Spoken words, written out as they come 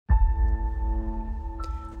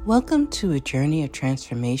Welcome to a journey of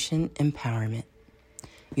transformation empowerment.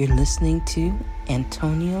 You're listening to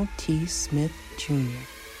Antonio T. Smith Jr.,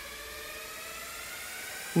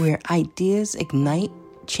 where ideas ignite,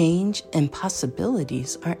 change, and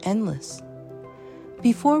possibilities are endless.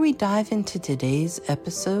 Before we dive into today's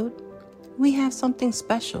episode, we have something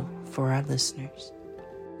special for our listeners.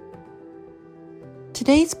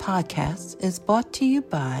 Today's podcast is brought to you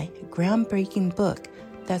by a groundbreaking book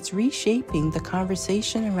that's reshaping the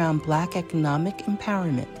conversation around Black economic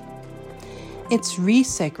empowerment. It's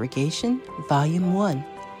Resegregation, Volume 1,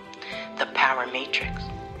 The Power Matrix,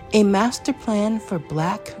 a master plan for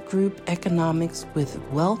Black group economics with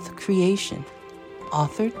wealth creation,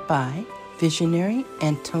 authored by visionary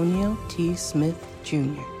Antonio T. Smith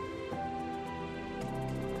Jr.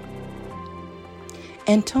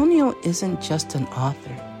 Antonio isn't just an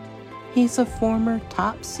author. He's a former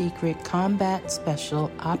top-secret combat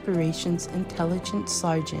special operations intelligence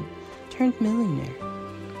sergeant turned millionaire.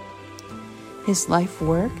 His life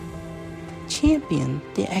work championed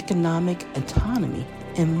the economic autonomy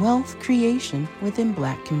and wealth creation within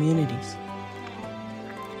Black communities.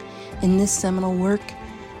 In this seminal work,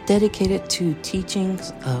 dedicated to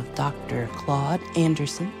teachings of Dr. Claude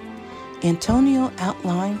Anderson, Antonio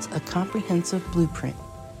outlines a comprehensive blueprint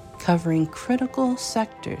covering critical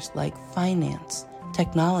sectors like finance,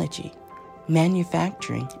 technology,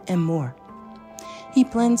 manufacturing, and more. He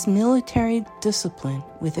blends military discipline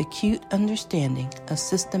with acute understanding of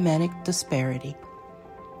systematic disparity.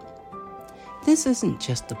 This isn't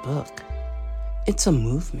just a book. It's a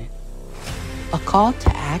movement, a call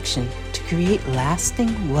to action to create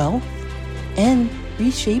lasting wealth and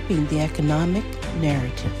reshaping the economic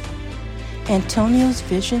narrative. Antonio's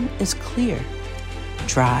vision is clear.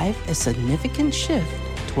 Drive a significant shift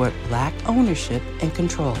toward Black ownership and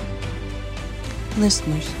control.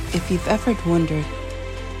 Listeners, if you've ever wondered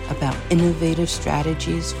about innovative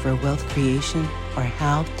strategies for wealth creation or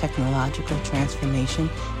how technological transformation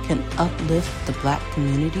can uplift the Black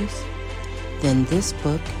communities, then this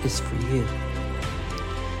book is for you.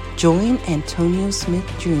 Join Antonio Smith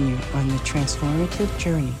Jr. on the transformative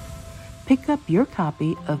journey. Pick up your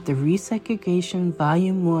copy of the Resegregation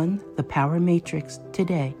Volume 1, The Power Matrix,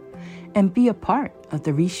 today and be a part of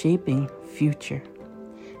the reshaping future.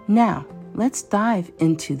 Now, let's dive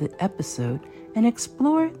into the episode and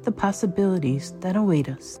explore the possibilities that await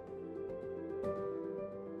us.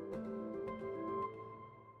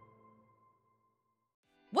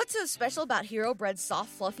 What's so special about Hero Bread's soft,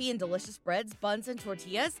 fluffy, and delicious breads, buns, and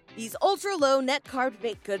tortillas? These ultra-low net-carb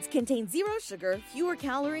baked goods contain zero sugar, fewer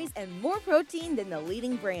calories, and more protein than the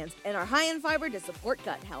leading brands, and are high in fiber to support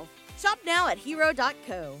gut health. Shop now at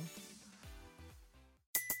hero.co.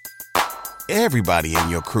 Everybody in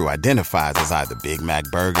your crew identifies as either Big Mac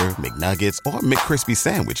Burger, McNuggets, or McCrispy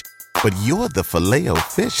Sandwich, but you're the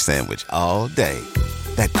Filet-O-Fish Sandwich all day.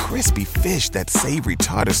 That crispy fish, that savory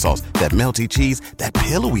tartar sauce, that melty cheese, that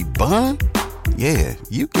pillowy bun. Yeah,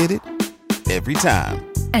 you get it. Every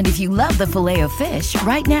time. And if you love the Filet-O-Fish,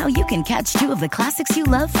 right now you can catch two of the classics you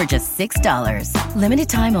love for just $6. Limited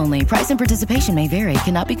time only. Price and participation may vary.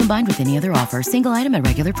 Cannot be combined with any other offer. Single item at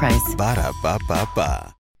regular price.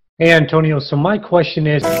 Ba-da-ba-ba-ba. Hey, Antonio. So my question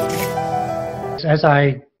is, as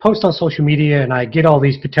I post on social media and I get all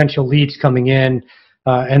these potential leads coming in,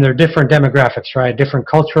 and they're different demographics, right? Different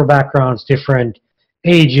cultural backgrounds, different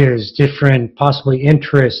ages, different possibly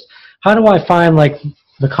interests. How do I find like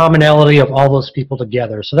the commonality of all those people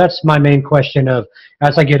together? So that's my main question of,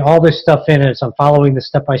 as I get all this stuff in and as I'm following the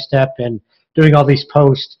step-by-step and doing all these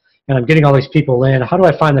posts and I'm getting all these people in, how do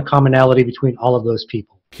I find the commonality between all of those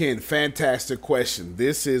people? Ken, fantastic question.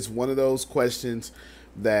 This is one of those questions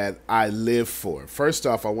that I live for. First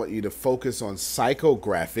off, I want you to focus on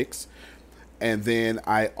psychographics. And then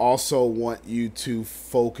I also want you to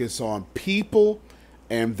focus on people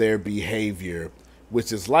and their behavior,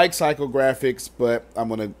 which is like psychographics, but I'm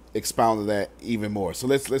going to expound on that even more. So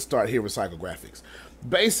let's start here with psychographics.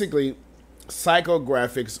 Basically,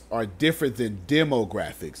 psychographics are different than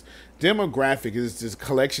demographics. Demographic is this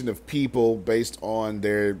collection of people based on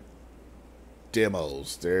their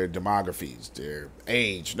demos, their demographies, their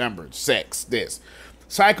age, number, sex, this.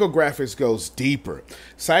 Psychographics goes deeper.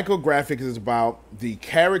 Psychographics is about the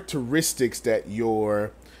characteristics that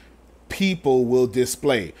your people will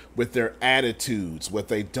display with their attitudes, what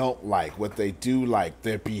they don't like, what they do like,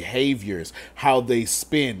 their behaviors, how they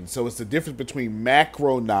spend. So it's the difference between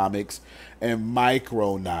macronomics and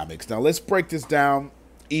micronomics. Now let's break this down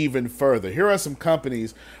even further. Here are some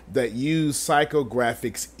companies that use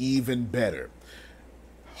psychographics even better.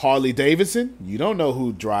 Harley Davidson, you don't know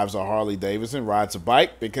who drives a Harley Davidson, rides a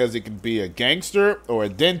bike, because it can be a gangster or a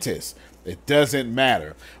dentist. It doesn't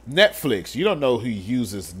matter. Netflix, you don't know who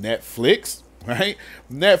uses Netflix, right?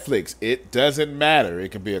 Netflix, it doesn't matter. It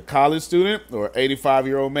can be a college student or an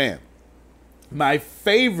 85-year-old man. My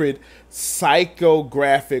favorite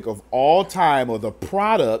psychographic of all time, or the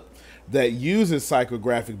product that uses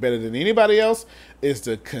psychographic better than anybody else, is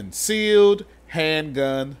the concealed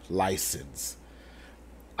handgun license.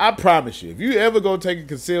 I promise you, if you ever go take a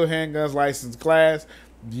concealed handguns license class,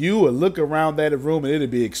 you will look around that room and it'll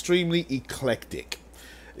be extremely eclectic.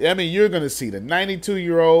 I mean, you're going to see the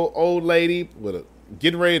 92-year-old old lady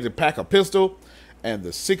getting ready to pack a pistol, and the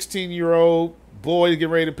 16-year-old boy getting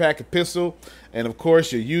ready to pack a pistol, and of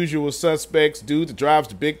course your usual suspects, dude that drives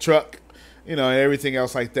the big truck, and everything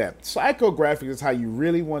else like that. Psychographic is how you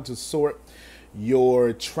really want to sort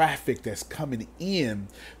your traffic that's coming in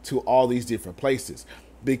to all these different places.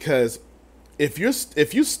 Because if you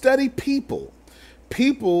study people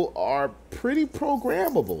are pretty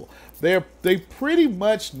programmable. They pretty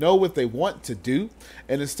much know what they want to do,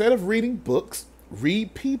 and instead of reading books,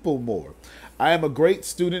 read people more. I am a great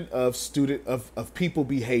student of people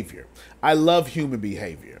behavior. I love human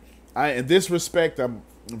behavior. In this respect, I'm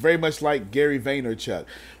very much like Gary Vaynerchuk,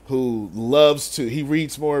 who he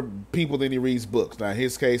reads more people than he reads books. Now, in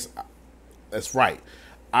his case, that's right.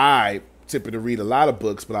 I typically read a lot of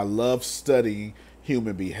books, but I love studying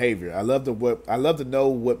human behavior. I love to know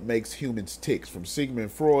what makes humans tick, from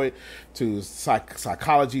Sigmund Freud to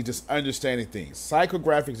psychology, just understanding things.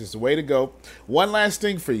 Psychographics is the way to go. One last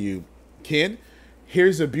thing for you, Ken.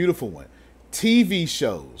 Here's a beautiful one. TV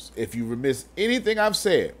shows. If you miss anything I've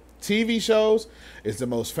said, TV shows is the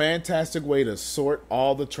most fantastic way to sort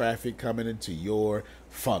all the traffic coming into your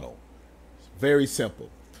funnel. It's very simple.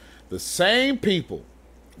 The same people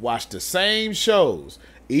watch the same shows.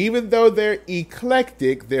 Even though they're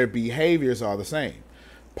eclectic, their behaviors are the same.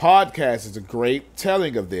 Podcast is a great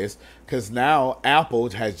telling of this, because now Apple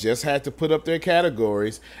has just had to put up their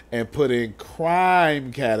categories and put in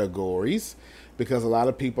crime categories, because a lot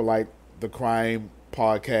of people like the crime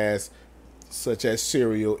podcasts such as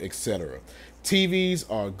Serial, etc. TVs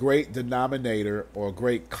are a great denominator, or a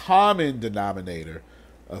great common denominator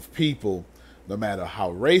of people, no matter how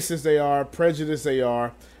racist they are, prejudiced they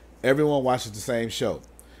are. Everyone watches the same show.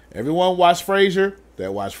 Everyone watched Frasier,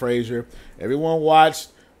 that watched Frasier. Everyone watched,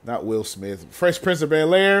 not Will Smith, Fresh Prince of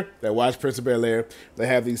Bel-Air, that watched Prince of Bel-Air. They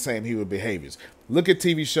have these same human behaviors. Look at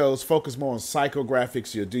TV shows, focus more on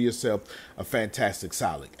psychographics. You'll do yourself a fantastic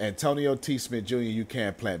solid. Antonio T. Smith Jr., you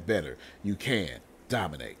can plant better. You can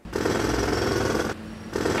dominate.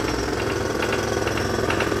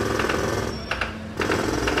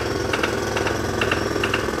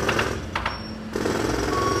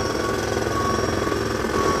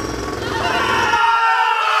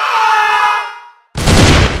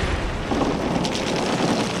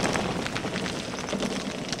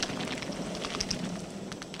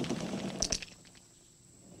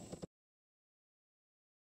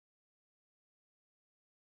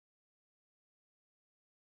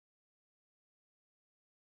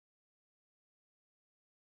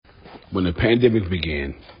 When the pandemic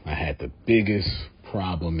began, I had the biggest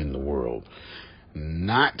problem in the world.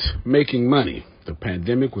 Not making money. The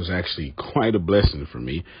pandemic was actually quite a blessing for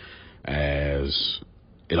me, as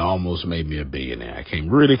it almost made me a billionaire. I came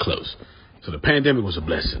really close. So the pandemic was a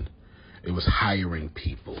blessing. It was hiring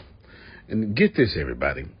people. And get this,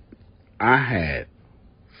 everybody. I had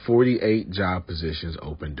 48 job positions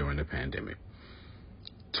open during the pandemic.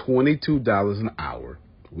 $22 an hour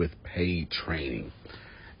with paid training.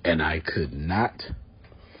 And I could not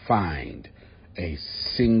find a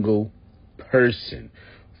single person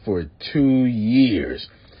for 2 years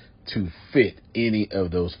to fit any of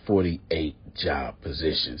those 48 job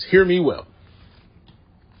positions. Hear me well.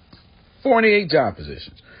 48 job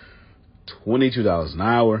positions, $22 an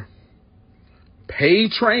hour, paid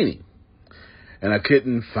training. And I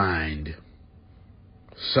couldn't find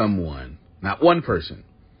someone, not one person,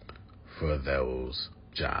 for those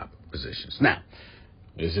job positions. Now,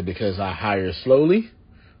 is it because I hire slowly?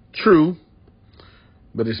 True.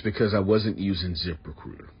 But it's because I wasn't using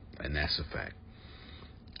ZipRecruiter. And that's a fact.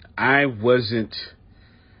 I wasn't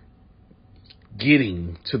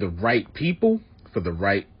getting to the right people for the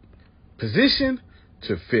right position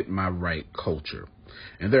to fit my right culture.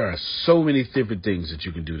 And there are so many different things that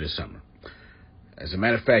you can do this summer. As a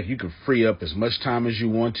matter of fact, you can free up as much time as you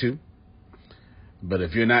want to. But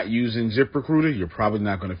if you're not using ZipRecruiter, you're probably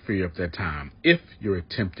not going to free up that time if you're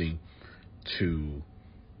attempting to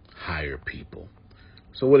hire people.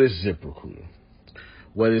 So what is ZipRecruiter?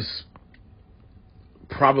 What is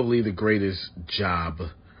probably the greatest job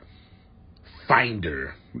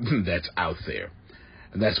finder that's out there.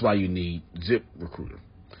 And that's why you need ZipRecruiter.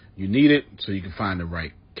 You need it so you can find the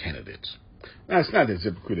right candidates. Now, it's not that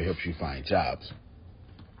ZipRecruiter helps you find jobs.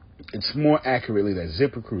 It's more accurately that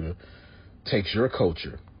ZipRecruiter takes your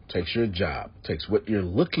culture, takes your job, takes what you're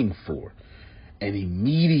looking for, and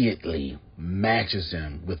immediately matches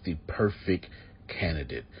them with the perfect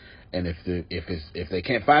candidate. And if they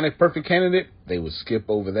can't find a perfect candidate, they will skip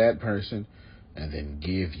over that person and then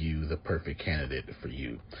give you the perfect candidate for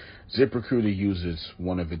you. ZipRecruiter uses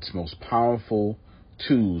one of its most powerful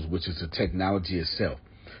tools, which is the technology itself,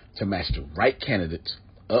 to match the right candidates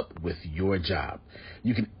up with your job.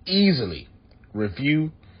 You can easily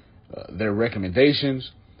review their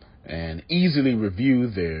recommendations and easily review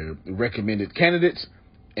their recommended candidates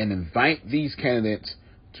and invite these candidates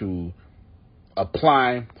to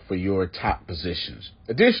apply for your top positions.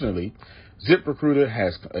 Additionally, ZipRecruiter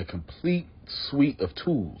has a complete suite of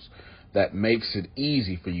tools that makes it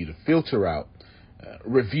easy for you to filter out,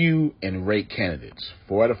 review, and rate candidates.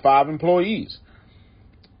 4 out of 5 employees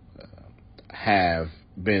have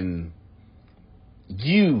been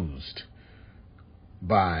used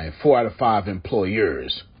by 4 out of 5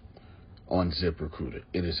 employers on ZipRecruiter.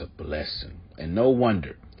 It is a blessing. And no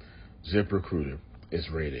wonder ZipRecruiter is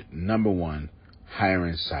rated #1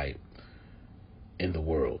 hiring site in the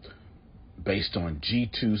world based on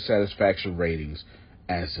G2 satisfaction ratings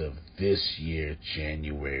as of this year,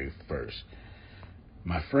 January 1st.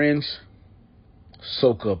 My friends,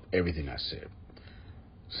 soak up everything I said.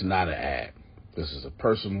 It's not an ad. This is a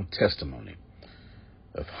personal testimony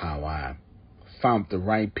of how I found the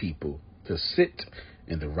right people to sit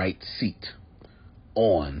in the right seat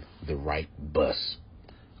on the right bus.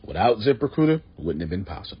 Without ZipRecruiter, it wouldn't have been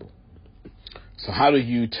possible. So how do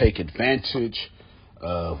you take advantage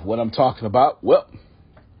of what I'm talking about? Well,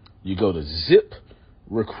 you go to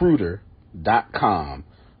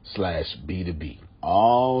ZipRecruiter.com/B2B.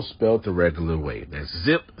 All spelled the regular way. That's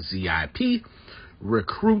Zip, Z-I-P,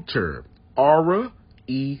 Recruiter, Aura,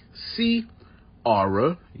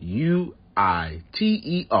 E-C-Aura,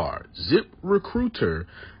 U-I-T-E-R.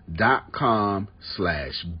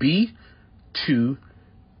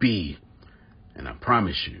 ZipRecruiter.com/B2B. And I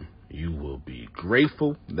promise you, you will be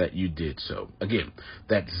grateful that you did so. Again,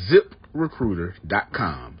 that's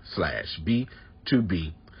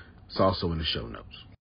ZipRecruiter.com/B2B. It's also in the show notes.